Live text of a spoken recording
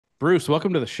Bruce,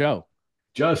 welcome to the show.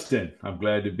 Justin, I'm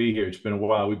glad to be here. It's been a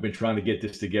while. We've been trying to get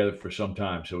this together for some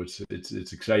time, so it's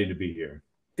exciting to be here.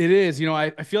 It is, I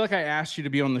feel like I asked you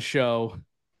to be on the show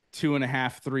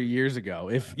 2.5, 3 years ago.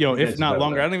 If That's not about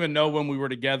longer. I right. don't even know when we were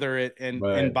together in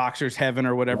Right, Boxer's Heaven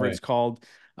or whatever right, it's called.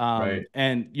 right.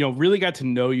 And really got to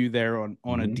know you there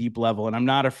on a Hmm. deep level. And I'm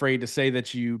not afraid to say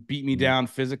that you beat me Hmm. down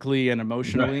physically and Right.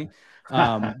 emotionally.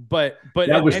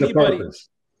 That was the Anybody purpose.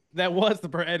 that was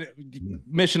Mhm.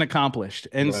 mission accomplished.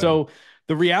 And Right, so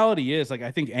the reality is, like, I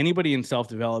think anybody in self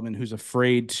development who's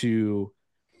afraid to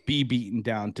be beaten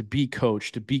down, to be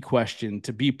coached, to be questioned,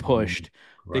 to be mhm, pushed,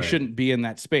 they right, shouldn't be in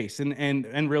that space.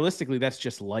 And realistically, that's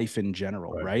just life in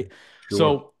general, right. right? Sure.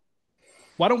 So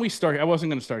why don't we start? I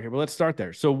wasn't going to start here, but let's start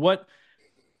there. So what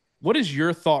is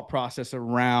your thought process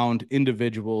around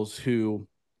individuals who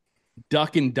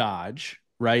duck and dodge,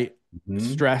 right? Hmm.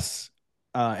 Stress,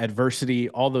 adversity,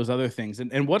 all those other things.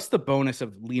 And what's the bonus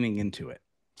of leaning into it?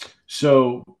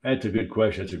 So that's a good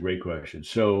question. That's a great question.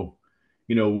 So,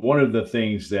 one of the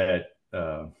things that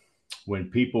when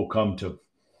people come to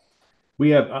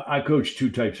I coach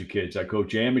two types of kids. I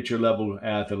coach amateur level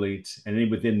athletes, and then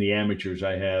within the amateurs,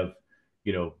 I have,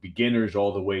 beginners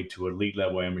all the way to elite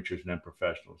level amateurs and then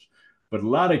professionals. But a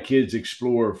lot of kids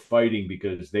explore fighting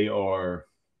because they are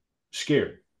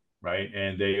scared, right?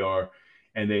 And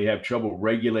they have trouble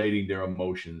regulating their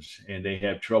emotions and they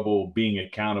have trouble being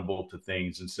accountable to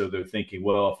things. And so they're thinking,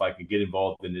 well, if I can get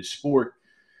involved in this sport,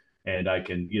 and I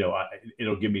can,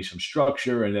 it'll give me some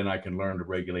structure, and then I can learn to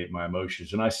regulate my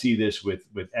emotions. And I see this with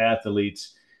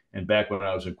athletes. And back when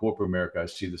I was in corporate America, I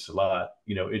see this a lot.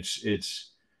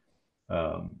 It's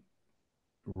um,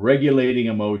 regulating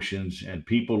emotions and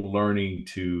people learning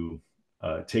to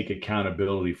take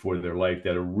accountability for their life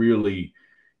that are really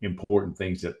important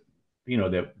things that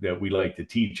that we like to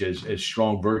teach as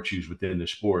strong virtues within the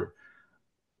sport.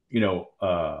 You know,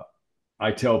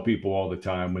 I tell people all the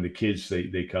time when the kids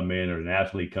they come in or an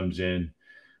athlete comes in,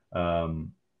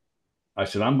 um, I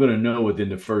said I'm going to know within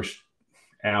the first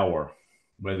hour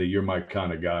whether you're my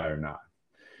kind of guy or not.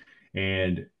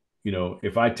 And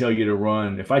if I tell you to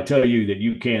run, if I tell you that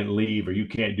you can't leave or you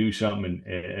can't do something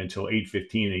until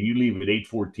 8:15, and you leave at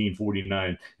 8:14,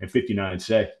 49, and 59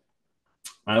 seconds,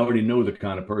 I already know the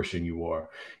kind of person you are.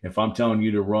 If I'm telling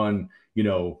you to run,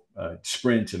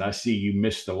 sprints, and I see you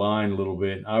miss the line a little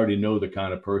bit, I already know the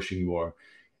kind of person you are.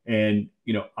 And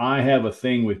I have a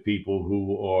thing with people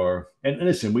who are, and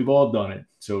listen, we've all done it.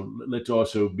 So let's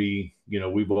also be,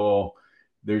 we've all.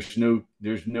 There's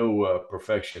no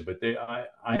perfection, but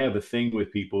I have a thing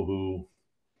with people who.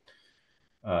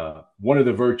 One of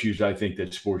the virtues I think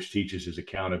that sports teaches is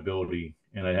accountability,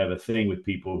 and I have a thing with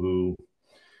people who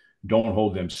don't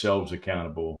hold themselves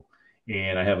accountable.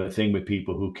 And I have a thing with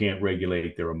people who can't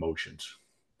regulate their emotions.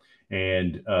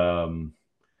 And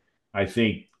I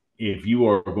think if you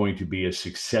are going to be a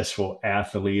successful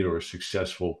athlete or a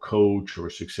successful coach or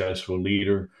a successful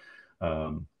leader,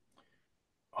 um,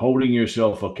 holding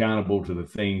yourself accountable to the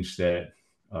things that,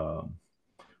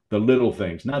 the little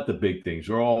things, not the big things.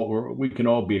 We can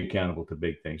all be accountable to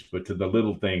big things, but to the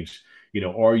little things,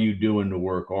 are you doing the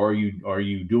work? Are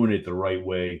you doing it the right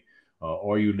way?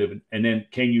 Are you living? And then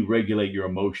can you regulate your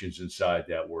emotions inside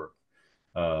that work?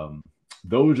 Um,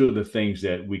 those are the things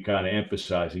that we kind of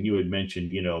emphasize. And you had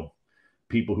mentioned,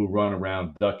 people who run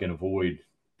around, duck and avoid.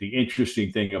 The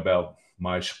interesting thing about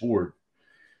my sport,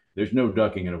 there's no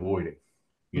ducking and avoiding.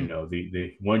 Hmm.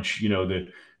 The once that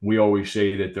we always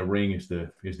say that the ring is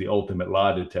the ultimate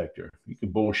lie detector. You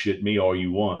can bullshit me all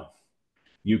you want.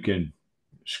 You can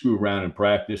screw around and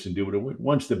practice and do it.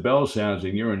 Once the bell sounds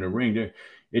and you're in the ring, there,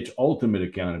 it's ultimate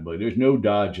accountability. There's no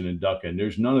dodging and ducking.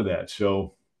 There's none of that.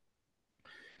 So,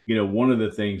 one of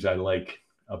the things I like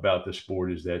about the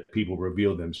sport is that people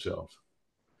reveal themselves.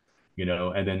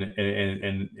 And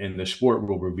then and the sport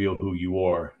will reveal who you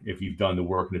are if you've done the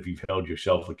work and if you've held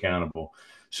yourself accountable.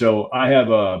 So I have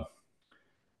a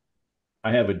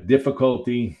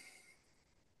difficulty.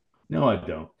 No, I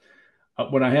don't.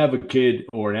 When I have a kid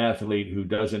or an athlete who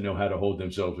doesn't know how to hold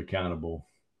themselves accountable,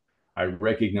 I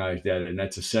recognize that, and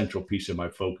that's a central piece of my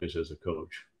focus as a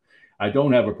coach. I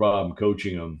don't have a problem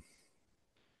coaching them,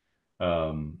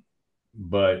 um,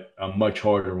 but I'm much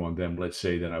harder on them, let's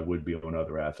say, than I would be on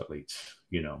other athletes.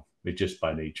 It's just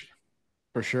by nature.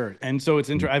 For sure. And so it's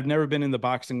Mm. interesting. I've never been in the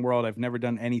boxing world. I've never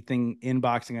done anything in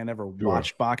boxing. I never Sure.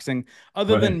 watched boxing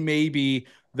other Right. than maybe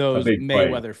A those big fight.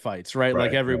 Mayweather fights, right?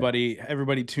 Like Right. Right.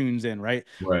 everybody tunes in, right?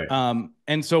 Right.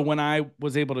 And so when I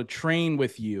was able to train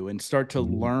with you and start to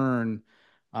Mhm. learn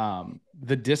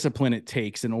the discipline it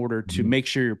takes in order to Mhm. make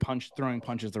sure you're throwing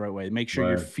punches the right way, make sure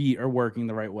your Right. feet are working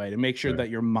the right way, to make sure Right. that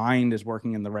your mind is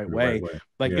working in the right The right way. way.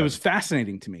 Like it Yeah. was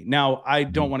fascinating to me. Now I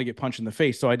don't Mhm. want to get punched in the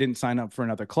face, so I didn't sign up for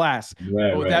another class.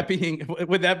 Right. But Right.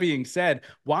 with that being said,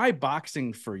 why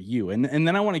boxing for you? And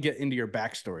then I want to get into your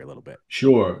backstory a little bit.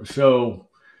 Sure. So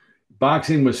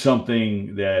boxing was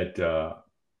something that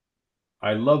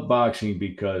I love boxing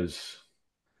because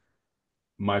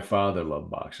my father loved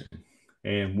boxing,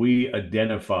 and we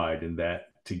identified in that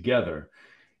together.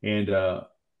 And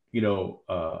you know,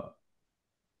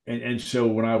 and so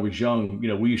when I was young,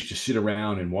 we used to sit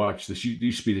around and watch this.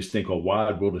 Used to be this thing called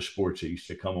Wide World of Sports that used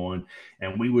to come on,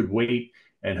 and we would wait,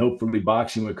 and hopefully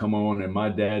boxing would come on, and my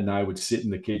dad and I would sit in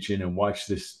the kitchen and watch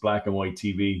this black and white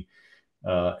TV,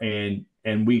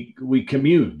 and we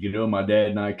communed. My dad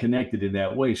and I connected in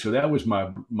that way. So that was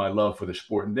my love for the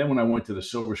sport. And then when I went to the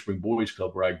Silver Spring Boys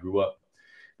Club where I grew up,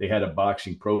 they had a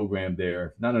boxing program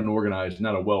there, not an organized,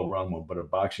 not a well-run one, but a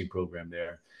boxing program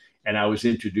there. And I was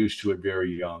introduced to it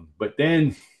very young. But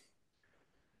then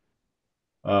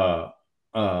uh,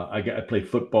 I played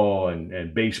football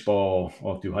and baseball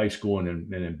all through high school,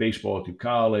 and then baseball through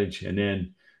college, and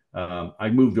then I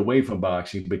moved away from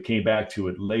boxing, but came back to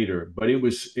it later. But it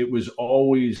was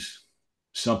always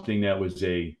something that was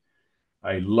a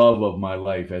love of my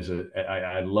life.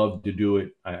 I love to do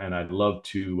it, and I love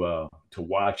to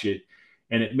watch it,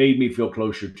 and it made me feel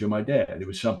closer to my dad. It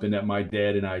was something that my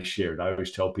dad and I shared. I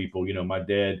always tell people, my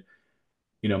dad.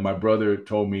 My brother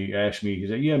asked me, he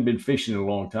said, "You haven't been fishing in a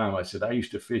long time." I said, "I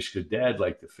used to fish because Dad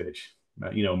liked to fish."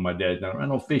 My dad, I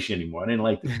don't fish anymore. I didn't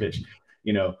like to fish,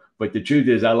 but the truth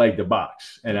is, I like to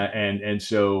box, and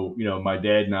so my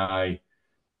dad and I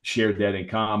shared that in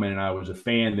common, and I was a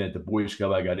fan. That the Boy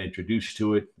Scout, I got introduced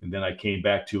to it, and then I came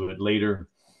back to it later,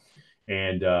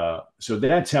 and so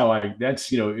that's how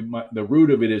the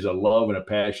root of it is a love and a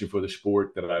passion for the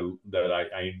sport that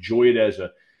I enjoy it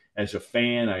as a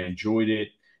fan. I enjoyed it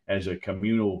as a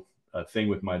communal thing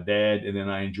with my dad, and then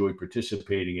I enjoyed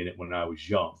participating in it when I was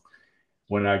young.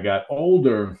 When I got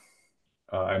older,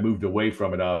 I moved away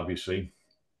from it, obviously,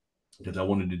 because I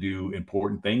wanted to do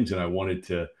important things and I wanted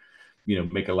to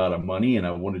make a lot of money, and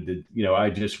I wanted to,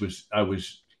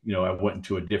 I went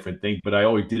into a different thing, but I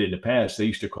always did it in the past. They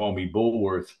used to call me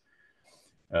Bullworth,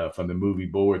 from the movie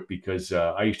Bullworth, because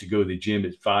I used to go to the gym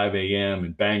at 5 a.m.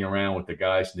 and bang around with the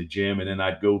guys in the gym. And then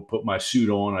I'd go put my suit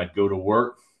on, I'd go to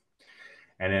work,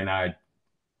 and then I'd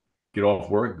get off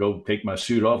work, go take my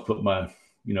suit off, put my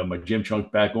gym trunks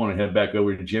back on, and head back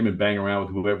over to the gym and bang around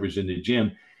with whoever's in the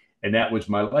gym. And that was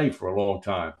my life for a long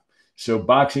time. So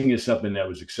boxing is something that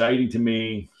was exciting to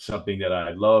me, something that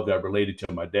I loved. I related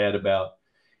to my dad about,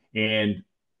 and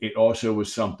it also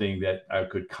was something that I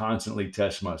could constantly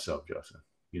test myself, Justin.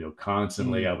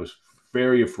 Constantly. I Mm. was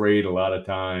very afraid a lot of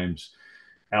times,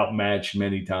 outmatched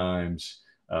many times.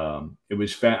 It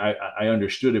was I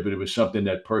understood it, but it was something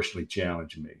that personally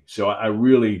challenged me. So I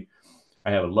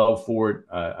have a love for it,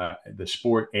 the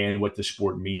sport and what the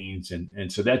sport means, and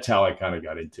so that's how I kind of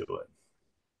got into it.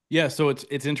 Yeah, so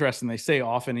it's interesting. They say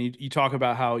often you talk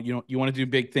about how you want to do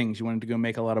big things, you wanted to go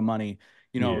make a lot of money,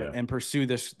 Yeah, and pursue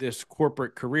this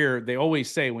corporate career. They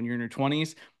always say when you're in your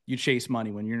 20s, you chase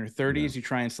money. When you're in your yeah, 30s, you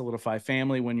try and solidify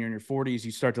family. When you're in your 40s,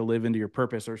 you start to live into your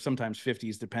purpose, or sometimes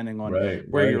 50s, depending on right,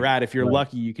 where you're right, at. If you're right.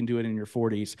 lucky, you can do it in your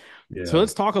 40s. So Yeah,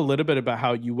 let's talk a little bit about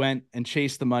how you went and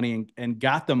chased the money and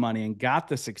got the money and got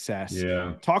the success.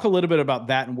 yeah. Talk a little bit about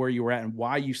that and where you were at and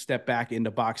why you stepped back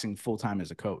into boxing full time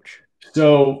as a coach.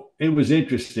 So it was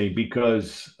interesting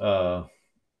because I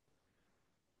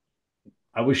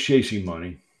was chasing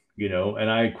money, and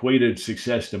I equated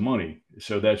success to money.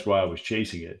 So that's why I was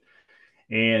chasing it.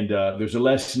 And there's a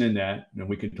lesson in that, and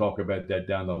we can talk about that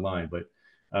down the line. But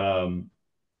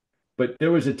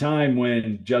there was a time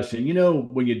when, Justin, when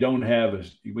when you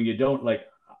don't like,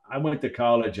 I went to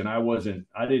college and I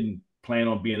didn't plan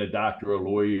on being a doctor or a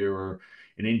lawyer or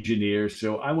an engineer.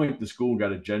 So I went to school,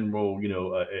 got a general,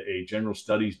 a general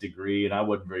studies degree, and I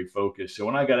wasn't very focused. So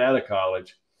when I got out of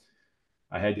college,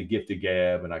 I had the gift of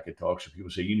gab, and I could talk. So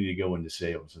people say, "You need to go into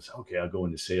sales." I said, "Okay, I'll go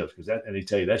into sales," and they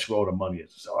tell you that's where all the money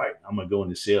is. I said, "All right, I'm going to go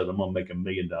into sales. I'm going to make $1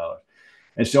 million."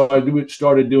 And so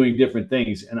started doing different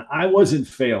things, and I wasn't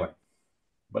failing,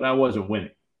 but I wasn't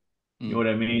winning. You know Mm. what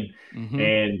I mean? Mm-hmm.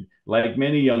 And like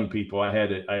many young people, I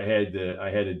had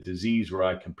a disease where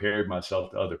I compared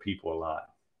myself to other people a lot.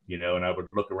 And I would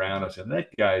look around. I said,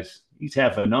 he's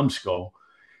half a numbskull,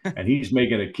 and he's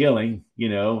making a killing.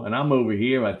 And I'm over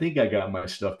here. I think I got my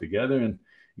stuff together, and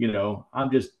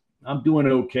I'm doing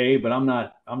okay, but I'm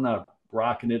not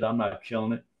rocking it. I'm not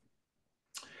killing it.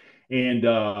 And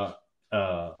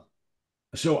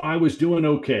So I was doing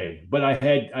okay, but I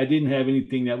didn't have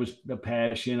anything that was a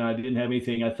passion. I didn't have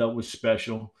anything I thought was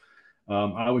special.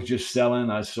 I was just selling.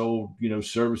 I sold,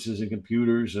 services and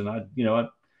computers, and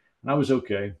I was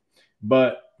okay,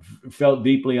 but felt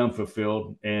deeply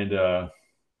unfulfilled. And I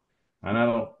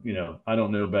don't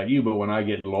know about you, but when I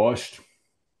get lost,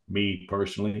 me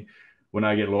personally, when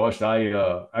I get lost,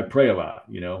 I pray a lot,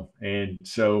 and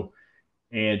so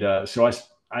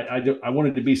I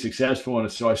wanted to be successful, and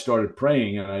so I started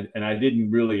praying, and I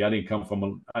didn't come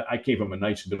from I came from a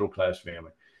nice middle class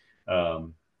family,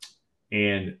 um,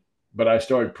 and but I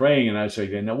started praying, and I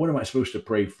said, now what am I supposed to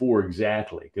pray for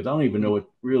exactly? Because I don't even know what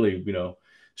really,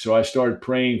 So I started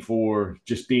praying for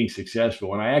just being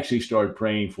successful, and I actually started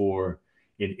praying for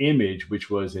an image, which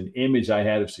was an image I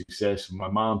had of success. My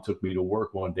mom took me to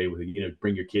work one day with a,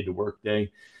 bring your kid to work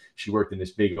day. She worked in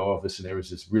this big office, and there was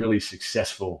this really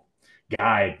successful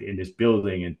guy in this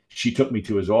building, and she took me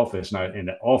to his office, and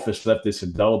the office left this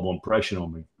indelible impression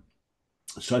on me.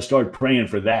 So I started praying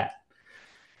for that,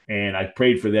 and I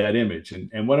prayed for that image.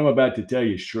 And what I'm about to tell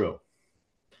you is true.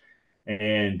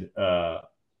 And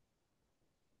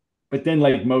but then,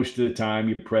 like most of the time,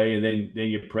 you pray, and then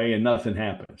you pray, and nothing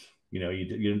happens. I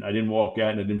didn't walk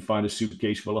out, and I didn't find a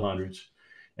suitcase full of hundreds,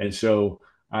 and so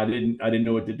I didn't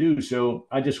know what to do. So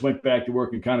I just went back to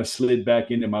work and kind of slid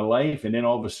back into my life. And then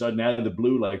all of a sudden, out of the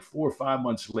blue, like 4 or 5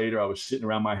 months later, I was sitting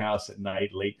around my house at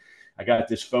night late. I got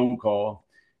this phone call,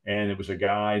 and it was a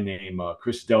guy named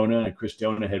Chris Dona, and Chris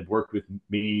Dona had worked with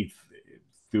me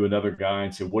through another guy,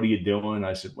 and said, "What are you doing?"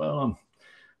 I said, "Well,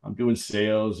 I'm doing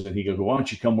sales." And he goes, "Well, why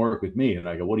don't you come work with me?" And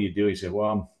I go, "What do you do?" He said,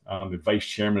 "Well, I'm the vice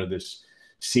chairman of this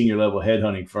senior level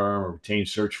headhunting firm or retained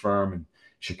search firm in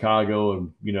Chicago.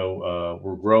 And,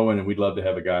 we're growing, and we'd love to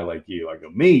have a guy like you." I go,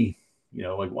 "Me?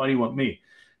 Like, why do you want me?"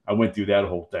 I went through that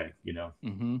whole thing.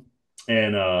 Mm-hmm.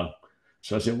 And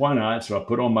so I said, "Why not?" So I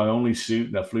put on my only suit,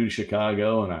 and I flew to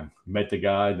Chicago, and I met the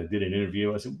guy that did an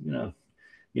interview. I said,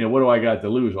 what do I got to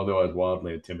lose? Although I was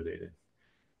wildly intimidated.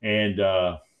 And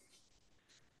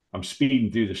I'm speeding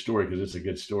through the story because it's a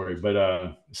good story.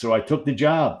 But so I took the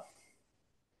job,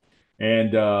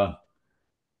 and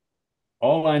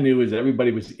all I knew is that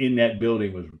everybody was in that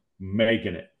building was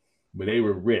making it, but they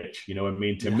were rich. You know what I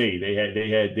mean? To Yeah. me, they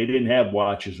didn't have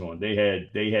watches on. They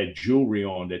had jewelry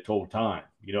on that told time.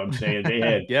 You know what I'm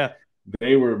saying? Yeah.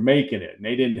 They were making it, and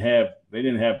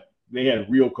they had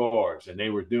real cars, and they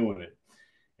were doing it.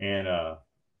 And I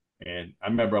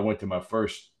remember I went to my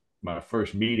first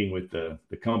meeting with the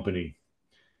company,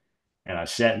 and I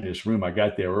sat in this room. I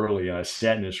got there early, and I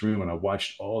sat in this room, and I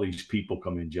watched all these people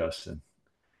come in, Justin,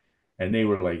 and they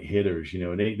were like hitters. They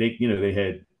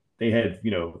had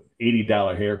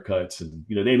 $80 haircuts, and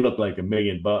they looked like $1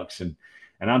 million.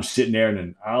 And I'm sitting there in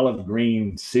an olive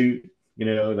green suit, and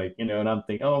I'm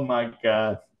thinking, oh my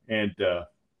god. And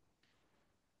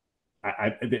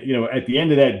at the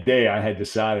end of that day, I had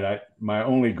decided my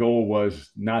only goal was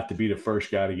not to be the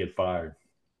first guy to get fired.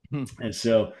 Hmm. And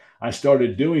so I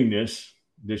started doing this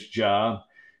job,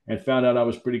 and found out I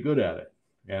was pretty good at it.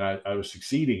 And I was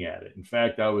succeeding at it. In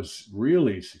fact, I was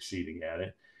really succeeding at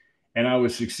it. And I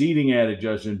was succeeding at it,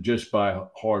 Justin, just by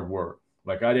hard work.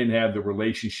 Like, I didn't have the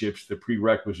relationships, the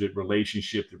prerequisite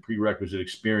relationship, the prerequisite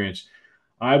experience.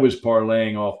 I was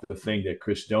parlaying off the thing that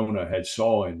Chris Dona had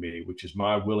saw in me, which is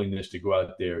my willingness to go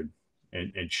out there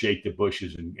and shake the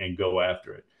bushes and go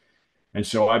after it. And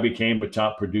so I became a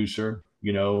top producer,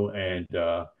 and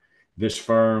this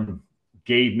firm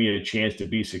gave me a chance to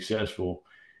be successful.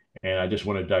 And I just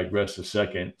want to digress a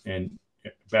second. And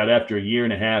about after a year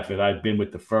and a half that I'd been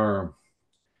with the firm,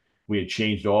 we had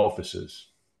changed offices.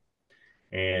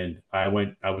 And I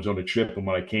was on a trip. And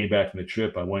when I came back from the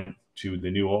trip, I went to the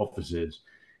new offices.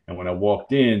 And when I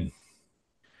walked in,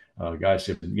 the guy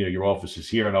said, "Your office is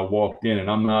here." And I walked in, and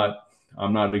I'm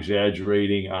not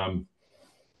exaggerating. I'm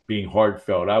being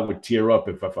heartfelt. I would tear up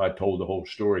if I told the whole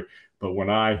story. But when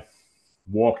I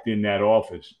walked in that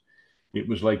office, it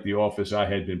was like the office I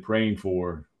had been praying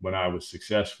for when I was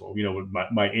successful.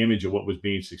 My image of what was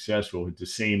being successful, the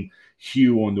same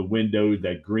hue on the windows,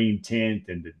 that green tint,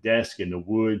 and the desk and the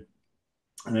wood.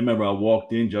 And I remember I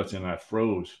walked in, Justin, and I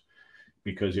froze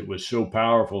because it was so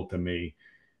powerful to me.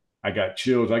 I got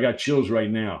chills. I got chills right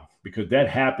now because that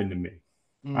happened to me.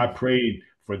 I Mm. prayed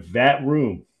for that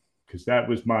room because that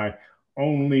was my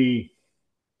only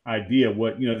idea,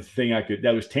 the thing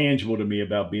that was tangible to me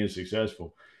about being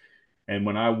successful. And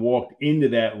when I walked into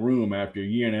that room after a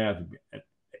year and a half,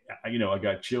 I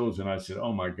got chills, and I said,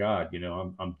 "Oh my God,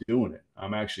 I'm doing it.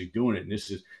 I'm actually doing it."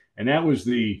 And that was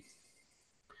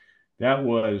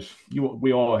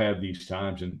we all have these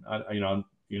times, and I,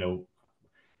 you know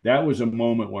that was a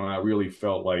moment when I really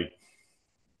felt like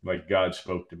God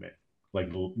spoke to me, like,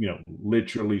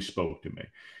 literally spoke to me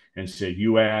and said,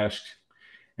 "You asked."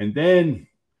 And then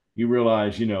you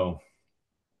realize, you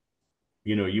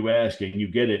ask and you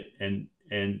get it. And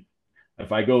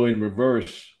if I go in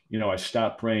reverse, I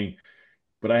stop praying,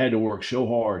 but I had to work so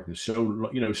hard and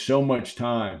so much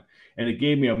time. And it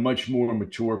gave me a much more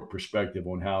mature perspective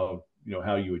on how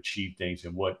you achieve things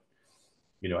and what,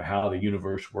 how the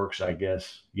universe works, I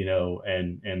guess,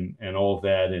 and all of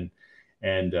that.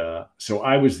 And so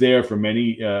I was there for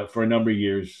a number of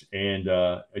years and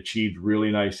achieved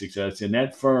really nice success. And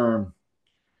that firm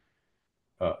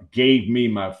gave me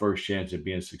my first chance at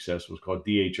being successful. It was called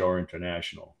DHR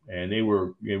International, and they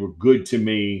were good to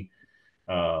me.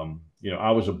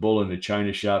 I was a bull in the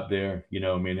china shop there.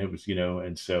 I mean, it was,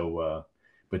 and so,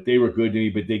 but they were good to me.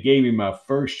 But they gave me my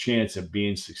first chance of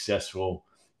being successful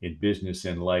in business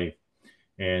and life.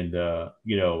 And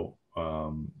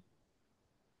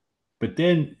but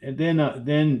then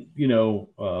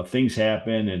things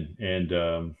happen,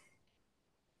 and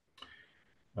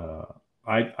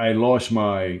I lost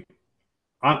my.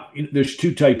 There's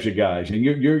two types of guys,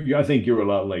 and I think you're a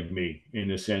lot like me in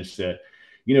the sense that,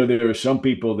 there are some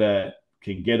people that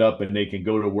can get up and they can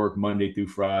go to work Monday through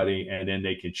Friday, and then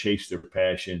they can chase their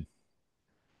passion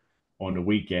on the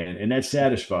weekend, and that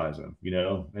satisfies them.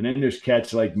 And then there's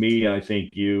cats like me, and I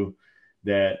think you,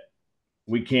 that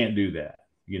we can't do that.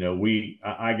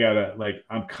 I gotta, like,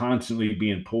 I'm constantly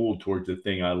being pulled towards the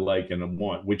thing I like and I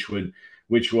want, which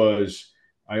was,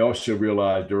 I also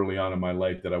realized early on in my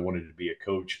life that I wanted to be a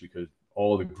coach because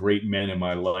all the great men in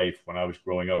my life when I was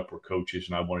growing up were coaches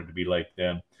and I wanted to be like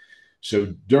them. So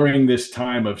during this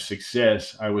time of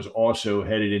success, I was also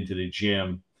headed into the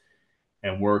gym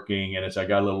and working. And as I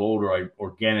got a little older, I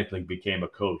organically became a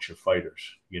coach of fighters.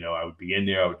 I would be in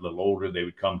there, I was a little older, they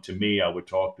would come to me, I would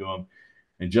talk to them.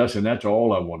 And Justin, that's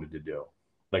all I wanted to do.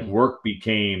 Like, Hmm. work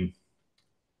became,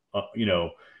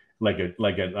 like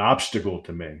an obstacle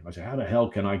to me. I said, how the hell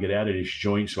can I get out of this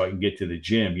joint so I can get to the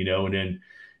gym? And then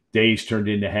days turned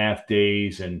into half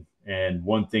days, and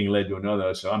one thing led to another.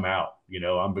 I said, I'm out.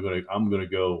 I'm gonna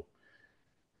go,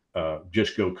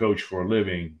 just go coach for a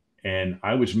living. And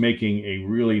I was making a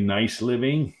really nice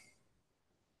living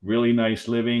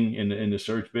in the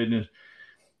search business,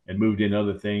 and moved in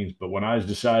other things. But when I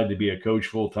decided to be a coach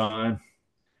full time,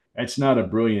 that's not a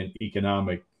brilliant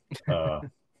economic, uh,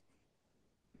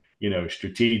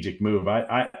 strategic move.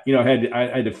 I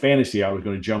had the fantasy I was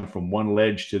going to jump from one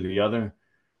ledge to the other.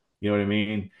 You know what I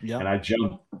mean? Yeah. And I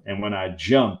jumped, and when I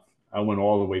jumped, I went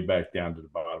all the way back down to the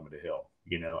bottom of the hill.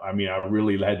 I mean, I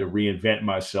really had to reinvent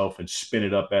myself and spin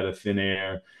it up out of thin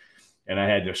air, and I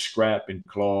had to scrap and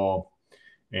claw,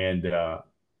 and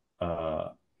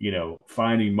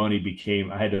finding money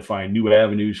became, I had to find new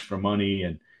avenues for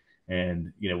money,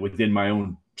 and within my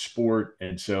own sport.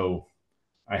 And so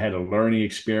I had a learning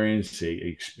experience.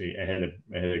 I had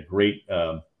a great,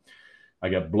 I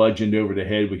got bludgeoned over the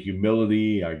head with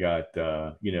humility. I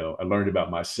learned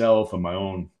about myself and my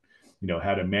own,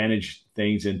 how to manage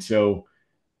things. And so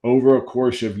over a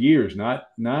course of years, not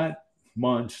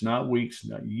months, not weeks,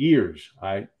 not years,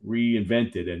 I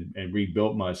reinvented and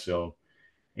rebuilt myself.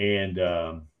 And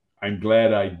I'm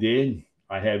glad I did.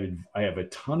 I have a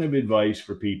ton of advice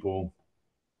for people,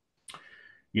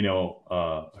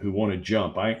 who want to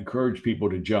jump. I encourage people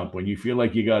to jump. When you feel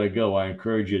like you got to go, I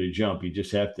encourage you to jump. You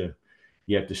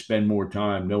have to spend more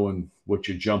time knowing what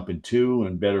you're jumping to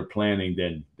and better planning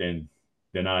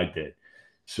than I did.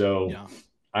 So Yeah.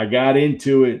 I got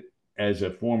into it as a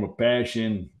form of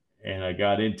passion, and I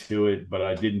got into it, but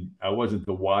I wasn't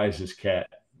the wisest cat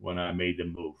when I made the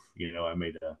move. I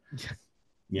made a,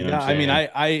 you know what I'm Yeah, I mean,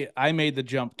 saying? I made the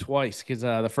jump twice because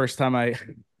the first time I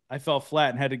fell flat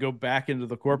and had to go back into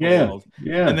the corporate Yeah, world, and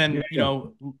yeah, yeah, then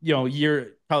yeah.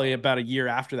 year probably about a year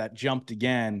after that jumped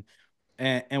again,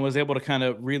 and was able to kind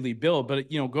of really build. But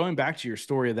going back to your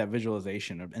story of that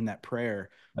visualization and that prayer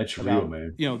That's real, about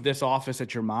man. this office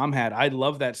that your mom had, I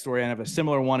love that story. I have a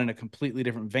similar one in a completely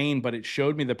different vein, but it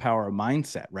showed me the power of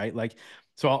mindset, right? Like,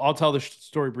 so I'll tell the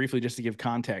story briefly just to give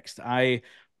context.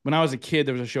 When I was a kid,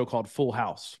 there was a show called Full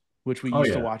House, which we Oh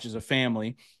used to yeah, watch as a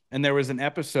family, and there was an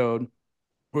episode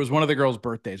where it was one of the girls'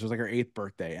 birthdays. It was like her eighth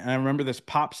birthday, and I remember this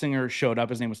pop singer showed up.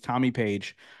 His name was Tommy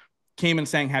Page, came and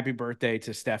sang happy birthday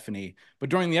to Stephanie. But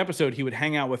during the episode, he would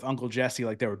hang out with Uncle Jesse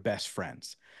like they were best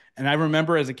friends. And I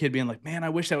remember as a kid being like, man, I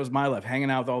wish that was my life, hanging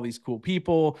out with all these cool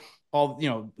people.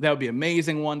 That would be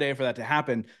amazing one day for that to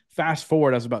happen. Fast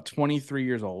forward, I was about 23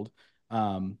 years old.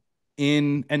 That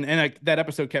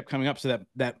episode kept coming up. So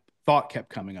that thought kept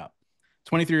coming up.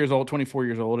 23 years old, 24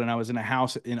 years old, and I was in a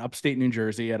house in upstate New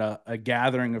Jersey at a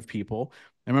gathering of people.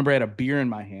 I remember I had a beer in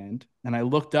my hand and I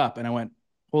looked up and I went,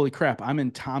 holy crap, I'm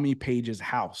in Tommy Page's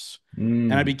house.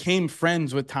 And I Mm, became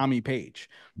friends with Tommy Page.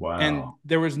 And wow.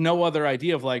 there was no other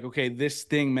idea of like, okay, this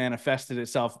thing manifested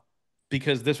itself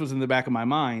because this was in the back of my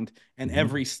mind. And Hmm.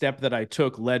 every step that I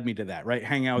took led me to that, right?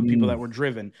 Hang out with people that Mm, were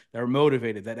driven, that were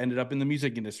motivated, that ended up in the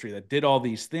music industry, that did all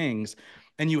these things.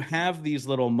 And you have these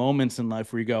little moments in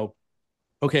life where you go,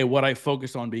 okay, what I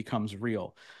focus on becomes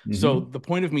real. So hmm. the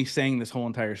point of me saying this whole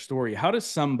entire story, how does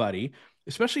somebody,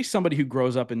 especially somebody who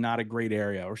grows up in not a great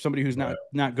area or somebody who's Right.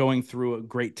 not going through a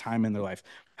great time in their life,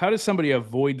 how does somebody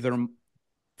avoid their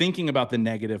thinking about the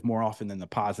negative more often than the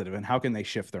positive, and how can they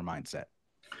shift their mindset?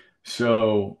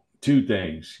 So two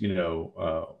things,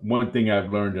 one thing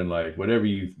I've learned in life, whatever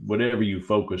you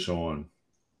focus on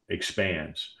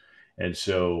expands. And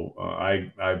so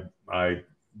I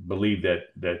believe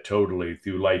that totally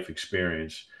through life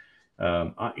experience.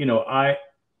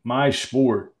 My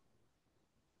sport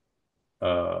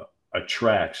uh,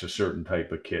 attracts a certain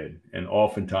type of kid, and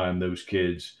oftentimes those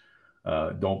kids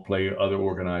don't play other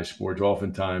organized sports.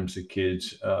 Oftentimes the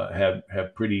kids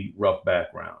have pretty rough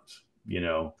backgrounds,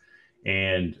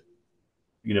 and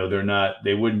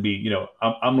they wouldn't be,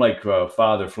 I'm like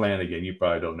Father Flanagan. You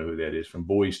probably don't know who that is, from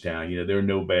Boys Town. There are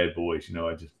no bad boys.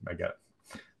 I got,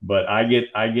 but I get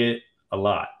a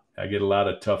lot. I get a lot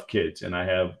of tough kids, and I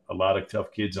have a lot of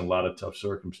tough kids and a lot of tough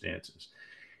circumstances.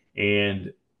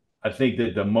 And I think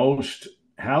that the most,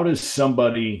 how does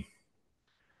somebody,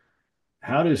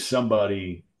 how does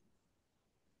somebody,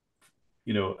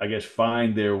 I guess,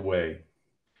 find their way?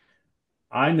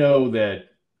 I know that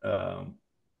um,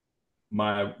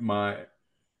 my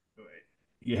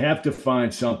you have to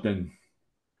find something.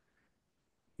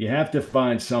 You have to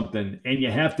find something, and you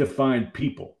have to find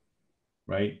people,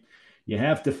 right? You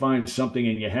have to find something,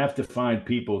 and you have to find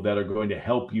people that are going to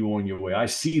help you on your way. I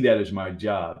see that as my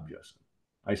job, Justin.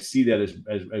 I see that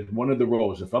as one of the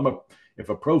roles. If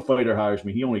a pro fighter hires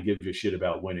me, he only gives a shit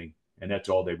about winning, and that's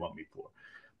all they want me for.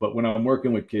 But when I'm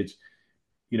working with kids,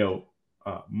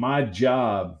 my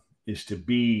job is to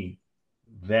be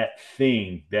that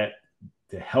thing that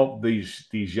to help these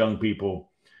young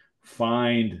people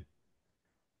find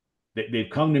they've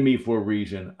come to me for a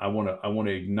reason. I want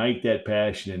to ignite that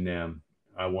passion in them.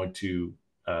 I want to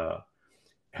uh,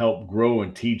 help grow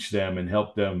and teach them and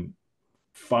help them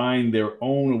find their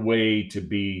own way to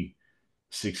be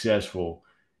successful.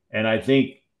 And I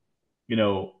think you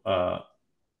know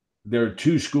there are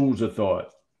two schools of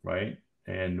thought, right?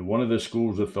 And one of the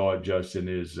schools of thought, Justin,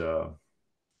 is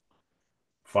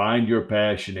find your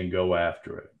passion and go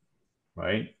after it,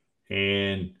 right?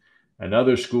 And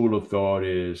another school of thought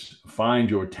is find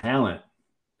your talent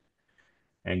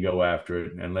and go after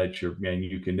it and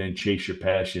you can then chase your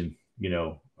passion,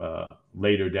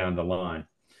 later down the line.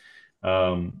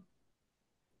 Um,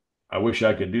 I wish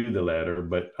I could do the latter,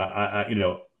 but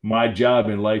my job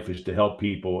in life is to help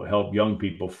young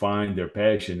people find their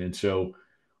passion. And so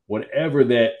whatever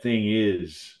that thing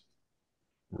is,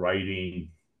 writing,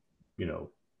 you know,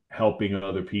 helping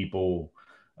other people,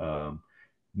 um,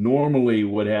 normally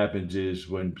what happens is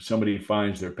when somebody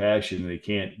finds their passion, they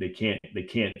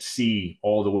can't see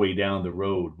all the way down the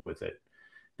road with it.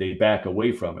 They back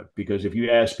away from it because if you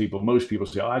ask people, most people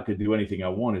say, "Oh, I could do anything I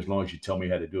want as long as you tell me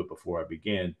how to do it before I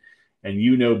begin." And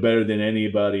you know better than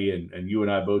anybody, and you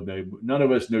and I both know, none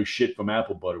of us know shit from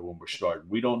apple butter when we're starting.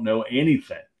 We don't know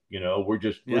anything. We're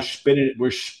Yeah.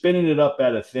 spinning it up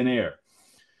out of thin air.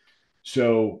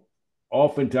 So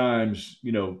oftentimes,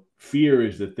 fear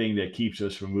is the thing that keeps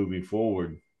us from moving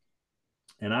forward.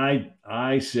 And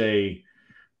I say,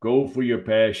 go for your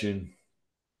passion.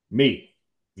 Me,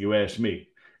 you ask me,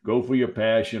 go for your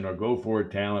passion or go for a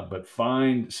talent, but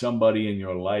find somebody in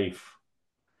your life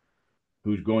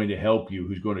who's going to help you,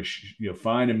 who's going to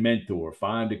find a mentor,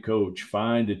 find a coach,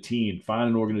 find a team, find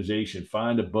an organization,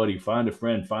 find a buddy, find a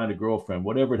friend, find a girlfriend,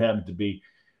 whatever it happens to be,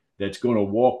 that's going to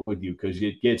walk with you because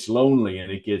it gets lonely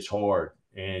and it gets hard.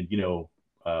 And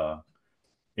uh,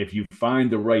 if you find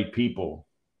the right people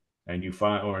and you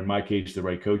find, or in my case, the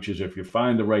right coaches, if you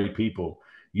find the right people,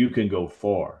 you can go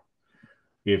far.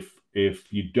 If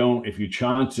you don't, if you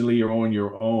constantly are on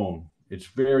your own, it's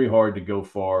very hard to go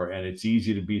far, and it's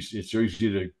easy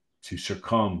to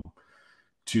succumb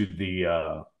to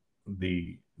the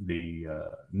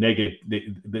negative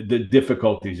the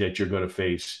difficulties that you're going to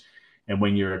face. And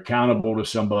when you're accountable to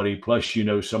somebody, plus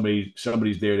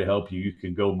somebody's there to help you, you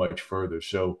can go much further.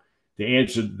 So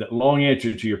the long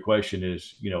answer to your question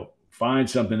is, find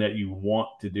something that you want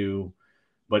to do,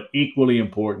 but equally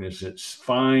important is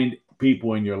find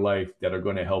people in your life that are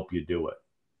going to help you do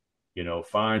it.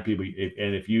 Find people.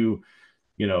 And if you,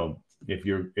 you know, if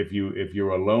you're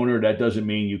a loner, that doesn't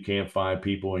mean you can't find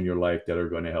people in your life that are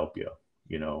going to help you.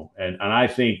 And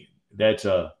that's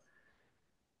a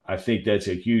I think that's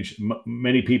a huge.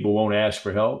 Many people won't ask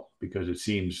for help because it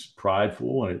seems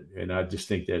prideful, and I just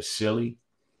think that's silly.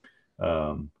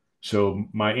 Um, so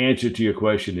my answer to your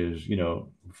question is,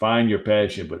 find your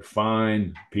passion, but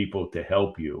find people to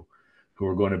help you, who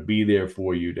are going to be there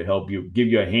for you to help you, give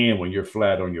you a hand when you're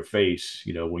flat on your face,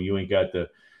 when you ain't got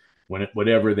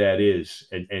whatever that is,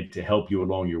 and to help you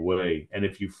along your way. And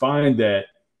if you find that,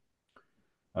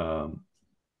 um,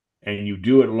 and you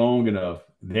do it long enough,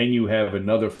 then you have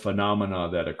another phenomena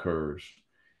that occurs.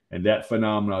 And that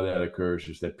phenomena that occurs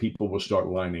is that people will start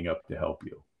lining up to help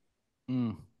you.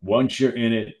 Mm. Once you're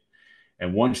in it,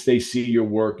 and once they see you're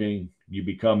working, you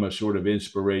become a sort of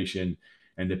inspiration.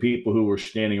 And the people who were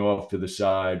standing off to the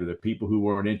side, or the people who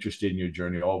weren't interested in your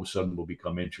journey, all of a sudden will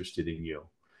become interested in you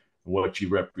and what you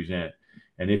represent.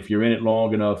 And if you're in it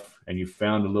long enough and you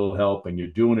found a little help and you're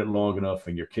doing it long enough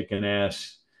and you're kicking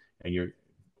ass, and you're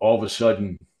all of a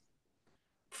sudden,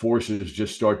 forces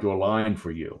just start to align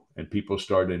for you, and people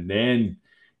start, and then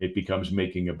it becomes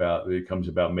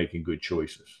about making good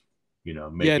choices,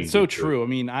 Yeah, it's making so good choices. true. I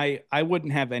mean, I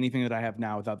wouldn't have anything that I have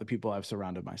now without the people I've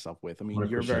surrounded myself with. I mean,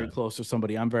 you're very 100%. close with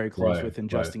somebody I'm very close Right, with, in right,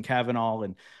 Justin Kavanaugh,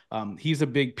 and he's a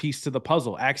big piece to the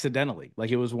puzzle accidentally.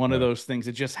 Like, it was one of right. those things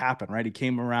that just happened, right? He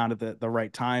came around at the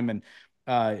right time, and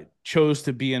chose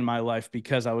to be in my life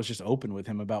because I was just open with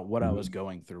him about what I was Mhm.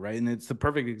 going through, right? And it's the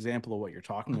perfect example of what you're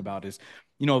talking about is,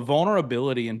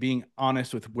 vulnerability and being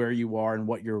honest with where you are and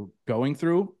what you're going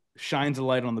through shines a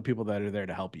light on the people that are there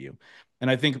to help you. And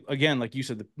I think, again, like you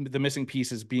said, the missing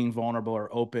piece is being vulnerable or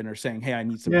open or saying, hey, I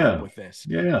need some help Yeah, with this.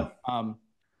 yeah. Um,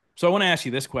 so I want to ask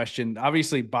you this question.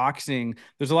 Obviously, boxing,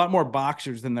 there's a lot more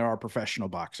boxers than there are professional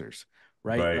boxers,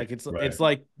 right? Right, Like, it's right, it's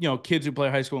like, kids who play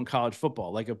high school and college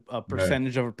football, like a right,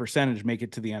 percentage of a percentage make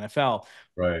it to the NFL.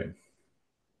 right.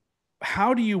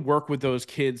 How do you work with those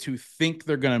kids who think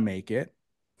they're going to make it,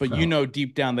 but Oh,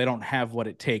 deep down they don't have what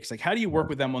it takes? Like, how do you work yeah.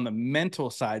 with them on the mental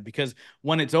side? Because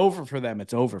when it's over for them,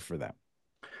 it's over for them.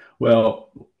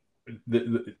 Well,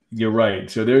 you're right.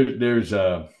 So there's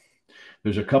a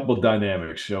couple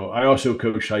dynamics. So I also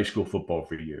coached high school football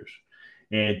for years,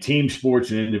 and team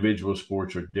sports and individual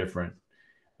sports are different,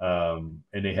 and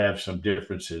they have some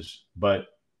differences. But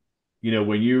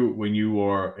when you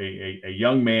are a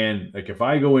young man, like if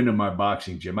I go into my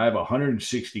boxing gym, I have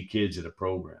 160 kids in a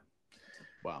program.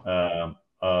 Wow. Um,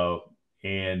 uh,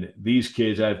 and these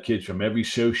kids, I have kids from every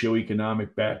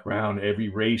socioeconomic background, every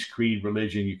race, creed,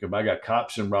 religion. I got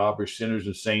cops and robbers, sinners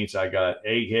and saints. I got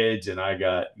eggheads, and I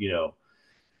got,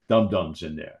 dum dums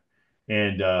in there.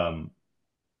 And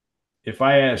if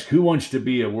I ask who wants to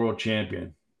be a world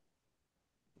champion,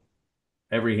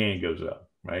 every hand goes up,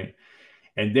 right?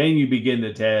 And then you begin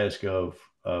the task of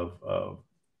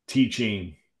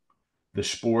teaching the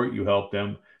sport. You help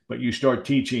them, but you start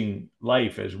teaching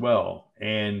life as well.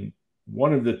 And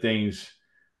one of the things,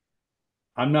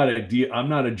 I'm not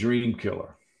a dream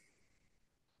killer,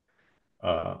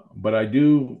 but I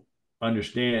do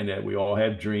understand that we all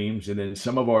have dreams, and then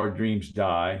some of our dreams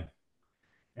die,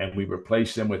 and we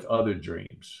replace them with other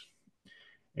dreams.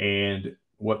 And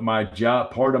what my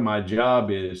job, part of my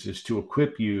job is to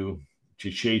equip you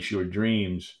to chase your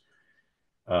dreams,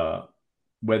 uh,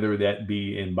 whether that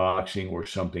be in boxing or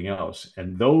something else.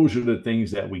 And those are the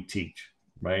things that we teach,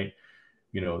 right?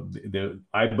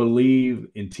 I believe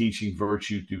in teaching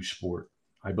virtue through sport.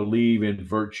 I believe in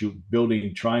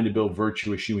trying to build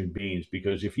virtuous human beings.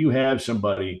 Because if you have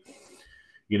somebody,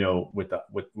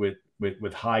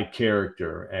 with high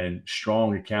character and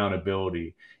strong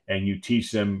accountability, and you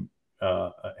teach them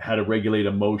how to regulate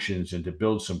emotions and to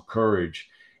build some courage,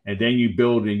 and then you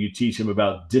build and you teach them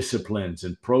about disciplines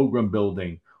and program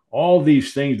building, all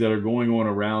these things that are going on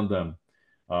around them,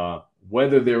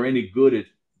 whether they're any good at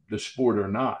the sport or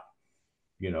not,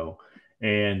 you know.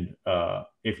 And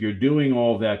if you're doing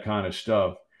all that kind of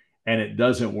stuff and it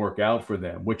doesn't work out for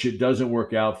them, which it doesn't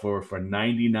work out for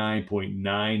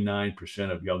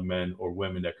 99.99% of young men or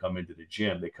women that come into the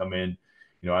gym. They come in,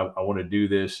 I want to do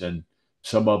this. And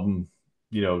some of them,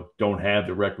 don't have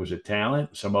the requisite talent.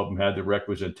 Some of them have the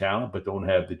requisite talent, but don't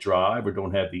have the drive or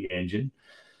don't have the engine.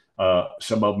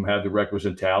 Some of them have the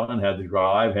requisite talent, have the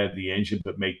drive, have the engine,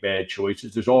 but make bad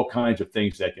choices. There's all kinds of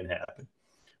things that can happen.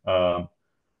 Um,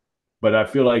 but I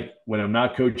feel like when I'm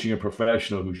not coaching a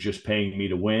professional who's just paying me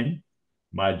to win,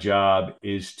 my job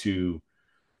is to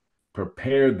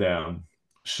prepare them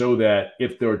so that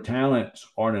if their talents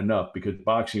aren't enough, because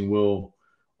boxing will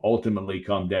ultimately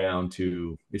come down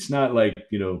to, it's not like,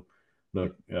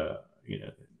 look,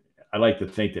 I like to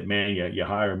think that, man, you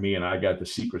hire me and I got the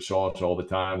secret sauce all the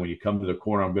time. When you come to the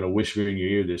corner, I'm going to whisper in your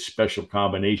ear this special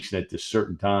combination at this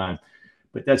certain time.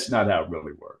 But that's not how it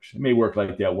really works. It may work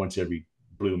like that once every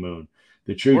blue moon.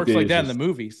 The truth Works like that in the is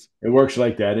movies. it works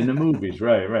like that in the movies.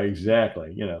 Right, right,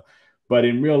 exactly. But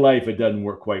in real life, it doesn't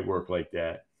quite work like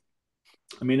that.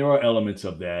 I mean, there are elements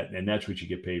of that, and that's what you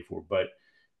get paid for. But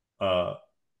uh,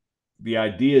 the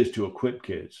idea is to equip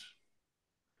kids,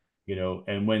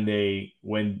 and when the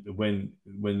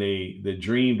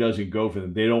dream doesn't go for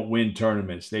them, they don't win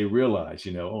tournaments, they realize,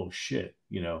 oh shit,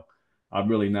 I'm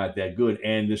really not that good.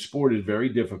 And the sport is very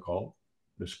difficult.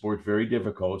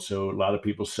 So a lot of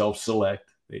people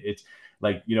self-select. It's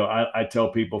like, I tell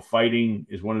people fighting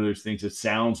is one of those things that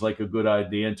sounds like a good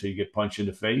idea until you get punched in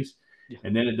the face, Yeah.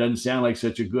 and then it doesn't sound like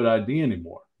such a good idea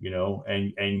anymore,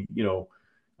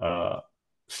 uh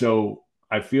so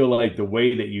I feel like the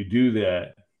way that you do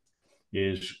that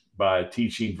is by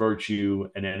teaching virtue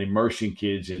and then immersing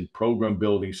kids in program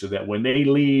building, so that when they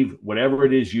leave whatever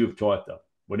it is you've taught them,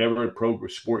 whatever program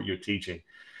sport you're teaching,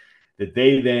 that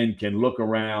they then can look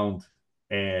around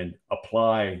and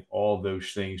apply all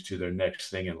those things to their next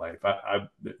thing in life.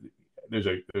 There's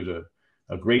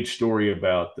a great story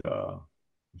about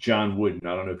John Wooden.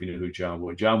 I don't know if you know who John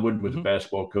Wooden. John Wooden was a Mm-hmm.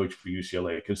 basketball coach for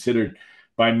UCLA, considered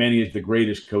by many as the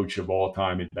greatest coach of all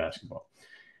time in basketball.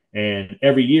 And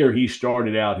every year he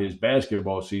started out his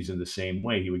basketball season the same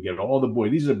way. He would get all the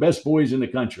boys. These are the best boys in the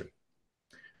country.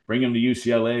 Bring them to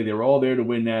UCLA. They were all there to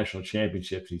win national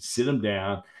championships. He'd sit them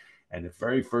down, and the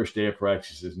very first day of practice,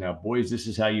 he says, "Now, boys, this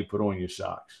is how you put on your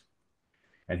socks."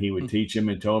 And he would teach them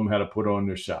and tell them how to put on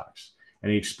their socks.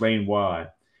 And he explained why.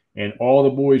 And all the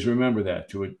boys remember that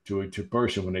to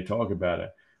person when they talk about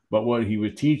it. But what he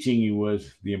was teaching you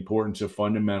was the importance of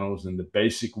fundamentals and the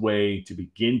basic way to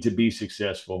begin to be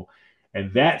successful.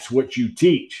 And that's what you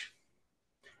teach.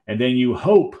 And then you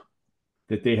hope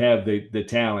that they have the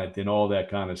talent and all that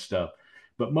kind of stuff.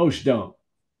 But most don't.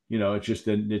 It's just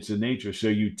it's the nature. So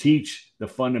you teach the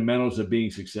fundamentals of being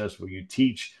successful. You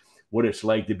teach what it's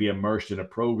like to be immersed in a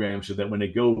program, so that when they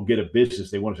go get a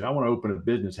business, they want to say, I want to open a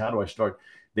business. How do I start?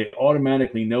 They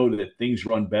automatically know that things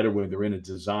run better when they're in a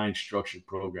design structured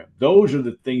program. Those are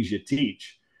the things you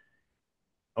teach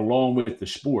along with the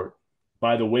sport,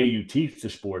 by the way you teach the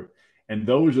sport. And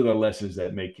those are the lessons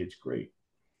that make kids great.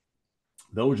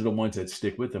 Those are the ones that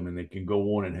stick with them, and they can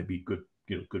go on and be good,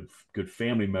 good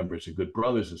family members and good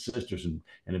brothers and sisters, and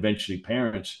eventually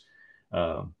parents.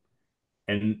 Um,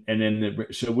 and then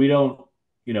so we don't,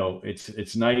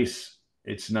 it's nice.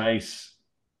 It's nice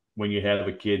when you have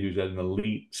a kid who's at an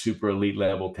elite, super elite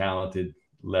level, talented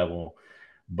level,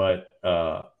 but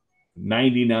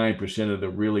 99% of the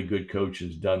really good coaching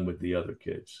is done with the other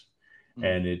kids.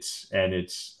 Mm. And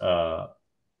it's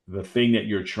the things that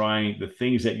you're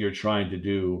trying to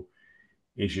do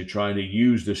is you're trying to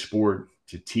use the sport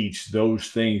to teach those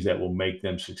things that will make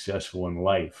them successful in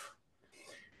life.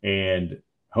 And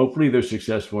hopefully they're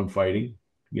successful in fighting,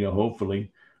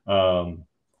 hopefully.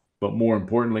 But more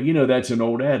importantly, that's an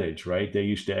old adage, right? They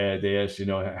used to they asked,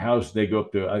 how's they go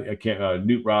up to, I can't,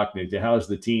 Newt Rockne, how's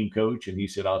the team coach? And he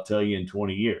said, I'll tell you in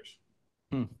 20 years,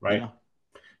 Mm. right?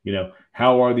 Yeah.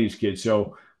 How are these kids?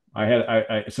 So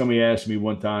somebody asked me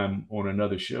one time on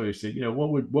another show, he said,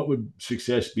 what would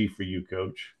success be for you,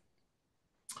 coach?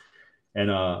 And,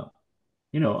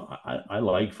 I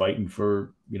like fighting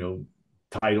for,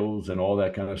 titles and all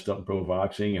that kind of stuff, pro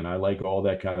boxing, and I like all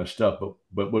that kind of stuff. But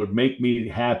what would make me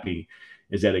happy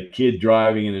is that a kid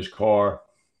driving in his car,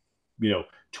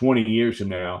 20 years from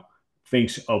now,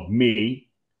 thinks of me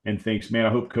and thinks, man, I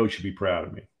hope coach should be proud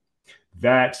of me.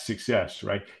 That's success,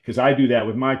 right? Because I do that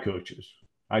with my coaches.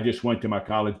 I just went to my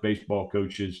college baseball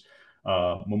coach's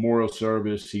memorial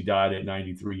service. He died at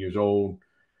 93 years old.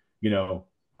 You know,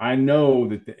 I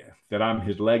know that I'm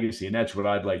his legacy, and that's what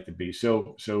I'd like to be.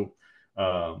 So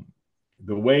um,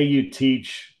 the way you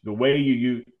teach,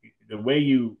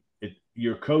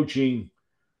 you're coaching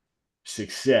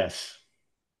success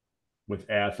with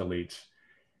athletes,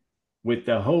 with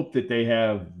the hope that they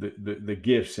have the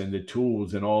gifts and the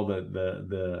tools and all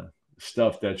the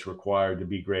stuff that's required to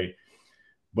be great.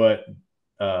 But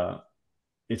uh,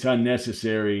 it's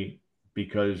unnecessary,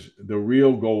 because the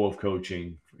real goal of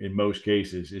coaching in most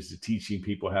cases is to teaching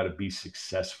people how to be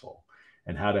successful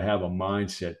and how to have a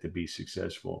mindset to be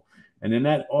successful. And then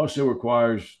that also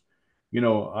requires, in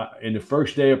the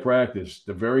first day of practice,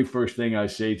 the very first thing I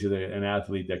say to an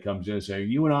athlete that comes in and say,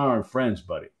 you and I aren't friends,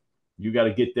 buddy. You got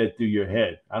to get that through your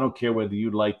head. I don't care whether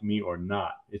you like me or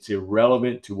not. It's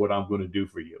irrelevant to what I'm going to do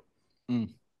for you. Mm.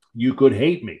 You could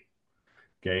hate me.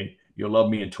 Okay. You'll love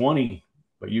me in 20,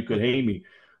 but you could hate me.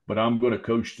 But I'm going to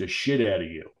coach the shit out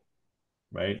of you.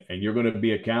 Right. And you're going to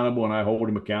be accountable. And I hold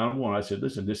him accountable. And I said,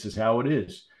 listen, this is how it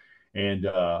is. And,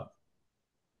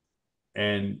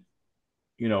 and,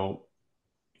 you know,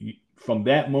 from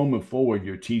that moment forward,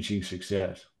 you're teaching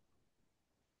success.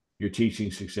 You're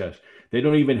teaching success. They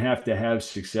don't even have to have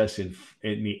success in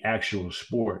the actual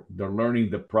sport. They're learning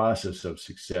the process of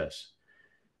success.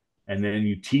 And then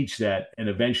you teach that, and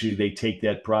eventually they take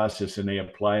that process and they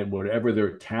apply it whatever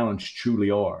their talents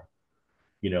truly are,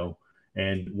 you know.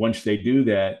 And once they do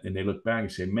that and they look back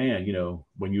and say, man, you know,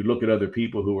 when you look at other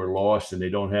people who are lost and they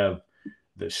don't have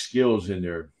the skills in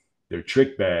their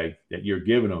trick bag that you're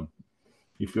giving them,